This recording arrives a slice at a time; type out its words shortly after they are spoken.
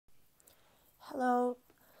Hello,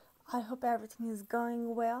 I hope everything is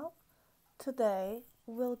going well. Today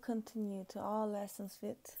we'll continue to our lessons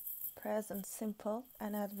with present simple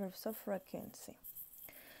and adverbs of frequency.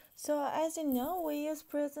 So as you know, we use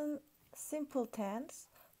present simple tense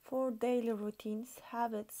for daily routines,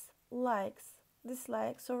 habits, likes,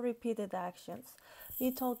 dislikes or repeated actions. We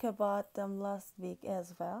talked about them last week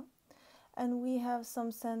as well. And we have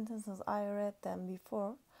some sentences, I read them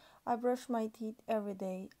before. I brush my teeth every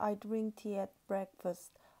day. I drink tea at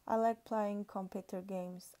breakfast. I like playing computer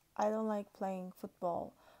games. I don't like playing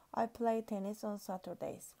football. I play tennis on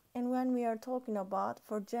Saturdays. And when we are talking about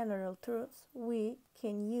for general truths, we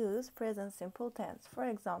can use present simple tense. For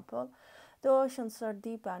example, the oceans are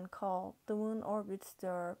deep and cold. The moon orbits the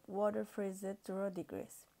earth. Water freezes at 0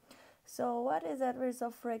 degrees. So what is adverbs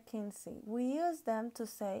of frequency? We use them to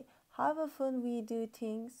say how often we do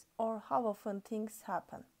things or how often things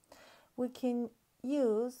happen. We can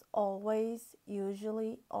use always,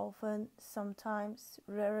 usually, often, sometimes,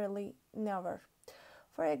 rarely, never.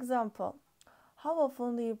 For example, how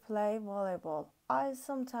often do you play volleyball? I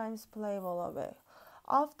sometimes play volleyball.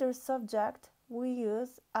 After subject, we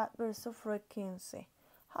use adverbs of frequency.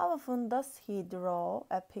 How often does he draw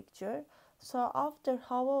a picture? So after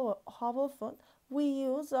how often, we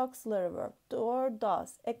use auxiliary verb do or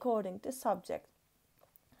does according to subject.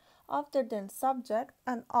 After then subject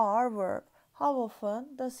and our verb. How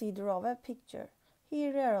often does he draw a picture? He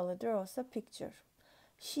rarely draws a picture.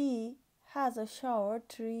 She has a shower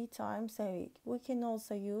 3 times a week. We can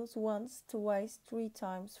also use once, twice, 3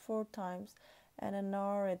 times, 4 times, and an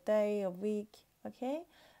hour a day, a week. Okay?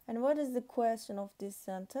 And what is the question of this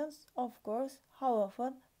sentence? Of course, how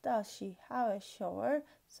often does she have a shower?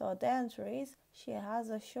 So the answer is she has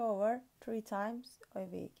a shower 3 times a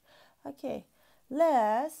week. Okay,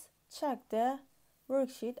 let's check the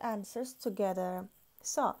worksheet answers together.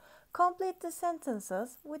 So, complete the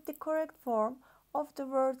sentences with the correct form of the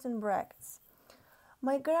words in brackets.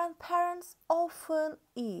 My grandparents often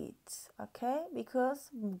eat, okay?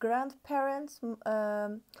 Because grandparents,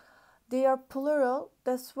 they are plural,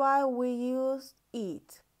 that's why we use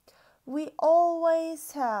eat. We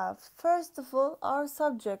always have, first of all, our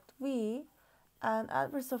subject we and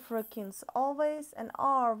adverbs of frequency always, and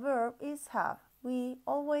our verb is have. We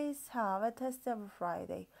always have a test every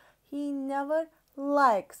Friday. He never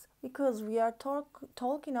likes, because we are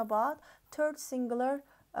talking about third singular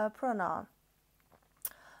pronoun.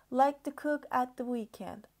 Like to cook at the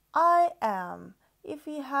weekend. I am. If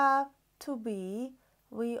we have to be,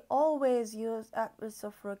 we always use adverbs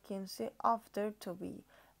of frequency after to be.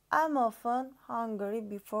 I'm often hungry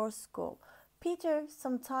before school. Peter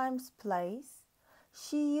sometimes plays.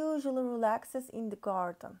 She usually relaxes in the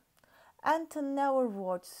garden. Anton never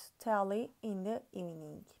watches telly in the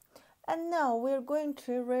evening. And now we're going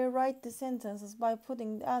to rewrite the sentences by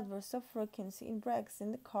putting the adverbs of frequency in brackets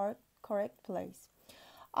in the correct place.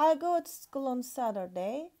 I go to school on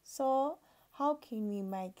Saturday, so how can we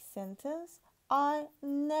make sentence? I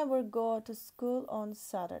never go to school on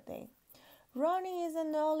Saturday. Ronnie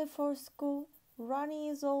isn't early for school. Ronnie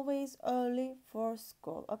is always early for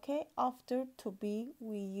school. Okay, after to be,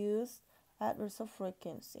 we use adverbs of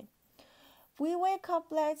frequency. We wake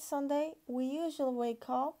up late Sunday. We usually wake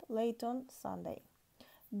up late on Sunday.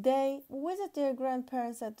 They visit their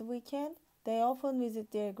grandparents at the weekend. They often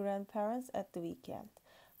visit their grandparents at the weekend.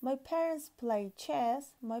 My parents play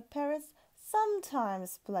chess. My parents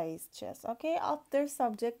sometimes play chess. Okay, after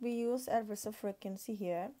subject, we use adverbs of frequency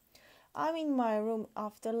here. I'm in my room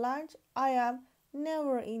after lunch. I am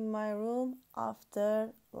never in my room after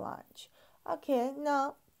lunch. Okay,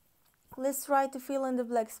 now let's try to fill in the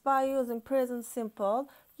blanks by using present simple.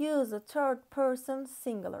 Use a third person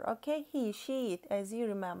singular. Okay, he, she, it, as you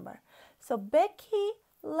remember. So Becky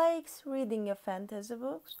likes reading a fantasy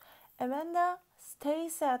books. Amanda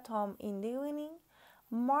stays at home in the evening.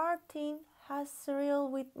 Martin has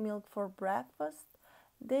cereal with milk for breakfast.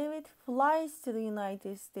 David flies to the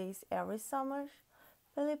United States every summer.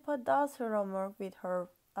 Philippa does her homework with her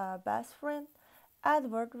best friend.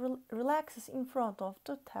 Edward relaxes in front of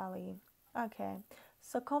the telly. Okay,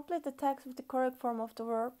 so complete the text with the correct form of the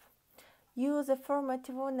verb. Use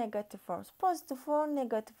affirmative or negative forms. Positive or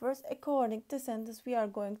negative verbs according to the sentence we are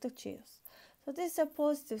going to choose. So this is a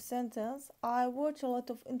positive sentence. I watch a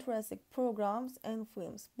lot of interesting programs and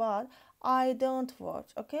films, but I don't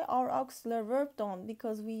watch. Okay, our auxiliary verb don't,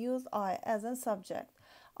 because we use I as a subject.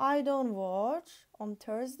 I don't watch on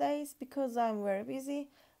Thursdays because I'm very busy.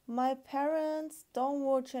 My parents don't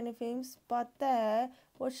watch any films, but they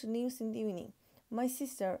watch the news in the evening. My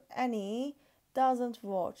sister Annie doesn't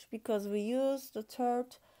watch, because we use the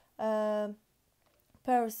third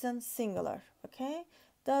person singular. Okay,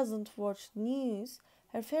 doesn't watch news.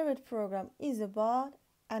 Her favorite program is about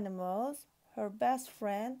animals. Her best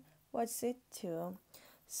friend watches it too.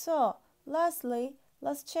 So lastly,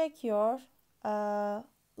 let's check your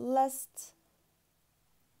last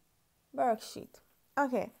worksheet.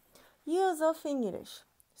 Okay, use of English.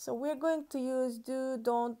 So we're going to use do,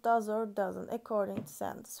 don't, does or doesn't according to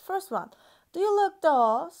sentence. First one, do you like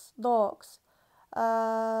dogs?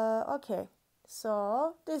 Okay,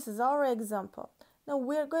 so this is our example. Now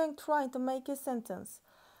we're going to try to make a sentence.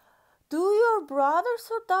 Do your brothers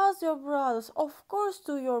or does your brothers? Of course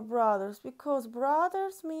do your brothers, because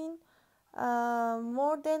brothers mean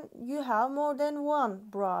you have more than one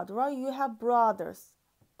brother, right? You have brothers.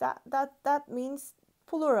 That means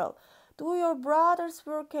plural. Do your brothers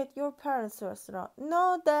work at your parents' restaurant?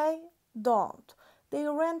 No, they don't. They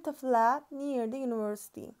rent a flat near the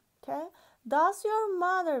university. Okay. Does your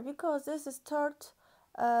mother, because this is third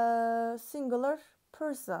singular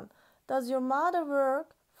person. Does your mother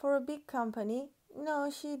work for a big company?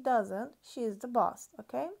 No, she doesn't. She is the boss.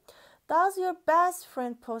 Okay. Does your best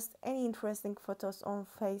friend post any interesting photos on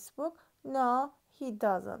Facebook? No, he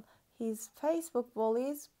doesn't. His Facebook wall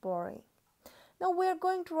is boring. Now we are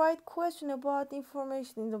going to write question about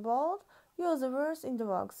information in the bold. Use the words in the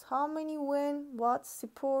box. How many, when, what,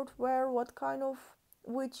 support, where, what kind of,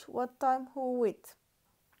 which, what time, who, with.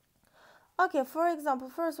 Okay, for example,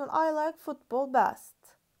 first one, I like football best.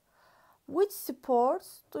 Which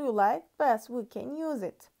sports do you like best? We can use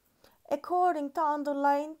it according to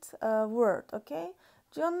underlined word. Okay,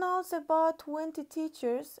 John knows about 20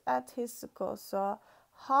 teachers at his school. So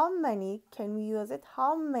how many, can we use it?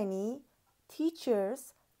 How many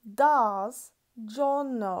teachers does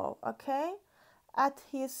John know? Okay, at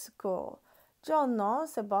his school, John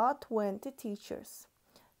knows about 20 teachers.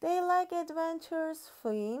 They like adventures,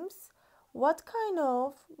 films. What kind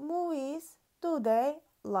of movies do they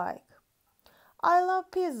like? I love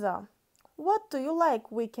pizza. What do you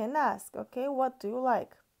like? We can ask. Okay, what do you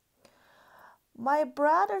like? My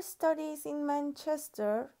brother studies in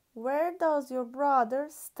Manchester. Where does your brother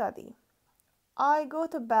study? I go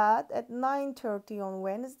to bed at 9:30 on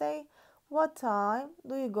Wednesday. What time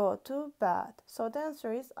do you go to bed? So the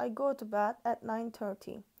answer is I go to bed at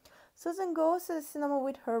 9:30. Susan goes to the cinema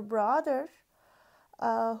with her brother.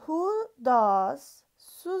 Who does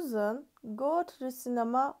Susan go to the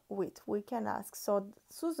cinema with? We can ask. So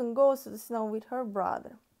Susan goes to the cinema with her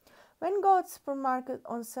brother. When go to the supermarket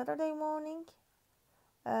on Saturday morning?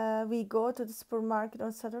 We go to the supermarket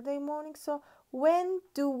on Saturday morning. So when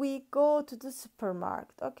do we go to the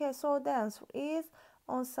supermarket? Okay, so the answer is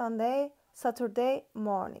on Saturday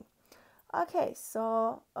morning. Okay,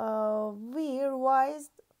 so we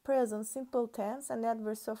revised present simple tense and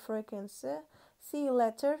adverbs of frequency. See you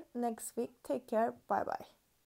later next week. Take care. Bye bye.